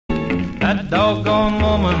That doggone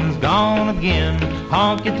woman's gone again,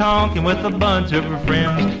 honky-tonkin' with a bunch of her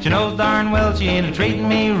friends. She knows darn well she ain't treating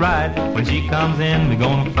me right. When she comes in, we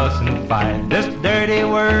gonna fuss and fight. This dirty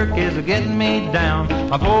work is a-getting me down.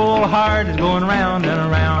 My poor heart is going round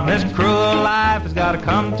and around. This cruel life has gotta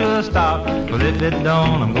come to a stop, 'cause if it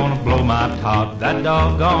don't, I'm gonna blow my top. That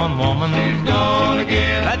doggone woman, she's gone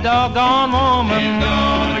again. That doggone woman, she's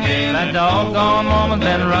gone again. That doggone woman's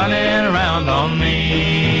been running around on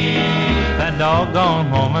me. That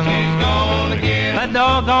doggone woman, she's gone again. That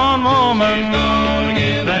doggone woman, she's gone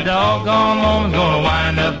again. That doggone woman's gonna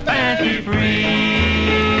wind up fancy free.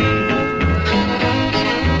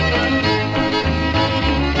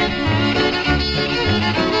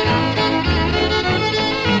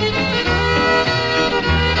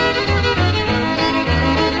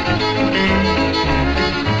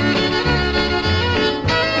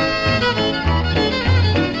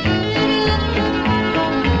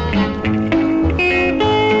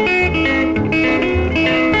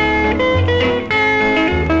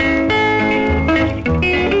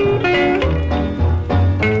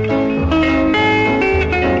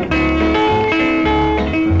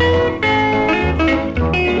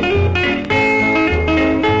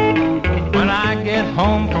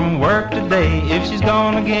 If she's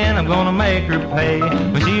gone again, I'm gonna make her pay.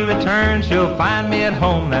 When she returns, she'll find me at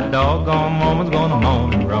home. That doggone woman's gonna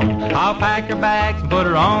moan and groan. I'll pack her bags and put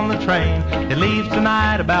her on the train. It leaves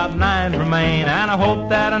tonight about 9 for Maine, and I hope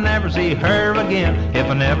that I never see her again. If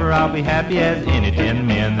I never, I'll be happy as any 10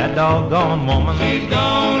 men. That doggone woman, she's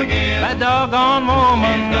gone again. That doggone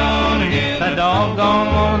woman, she's gone again. That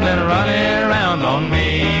doggone woman's been running around on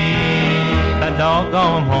me. That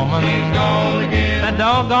doggone woman, she's gone again. That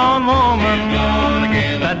doggone woman, she's gone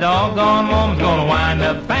again. That doggone woman's gonna wind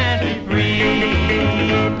up fancy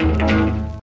free.